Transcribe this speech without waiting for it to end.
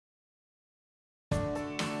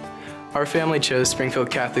Our family chose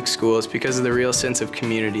Springfield Catholic Schools because of the real sense of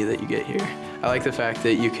community that you get here. I like the fact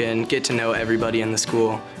that you can get to know everybody in the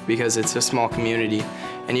school because it's a small community,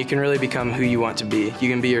 and you can really become who you want to be. You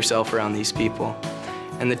can be yourself around these people.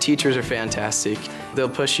 And the teachers are fantastic. They'll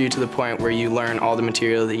push you to the point where you learn all the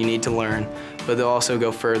material that you need to learn, but they'll also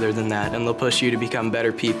go further than that, and they'll push you to become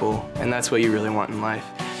better people, and that's what you really want in life.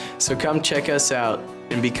 So come check us out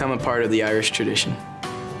and become a part of the Irish tradition.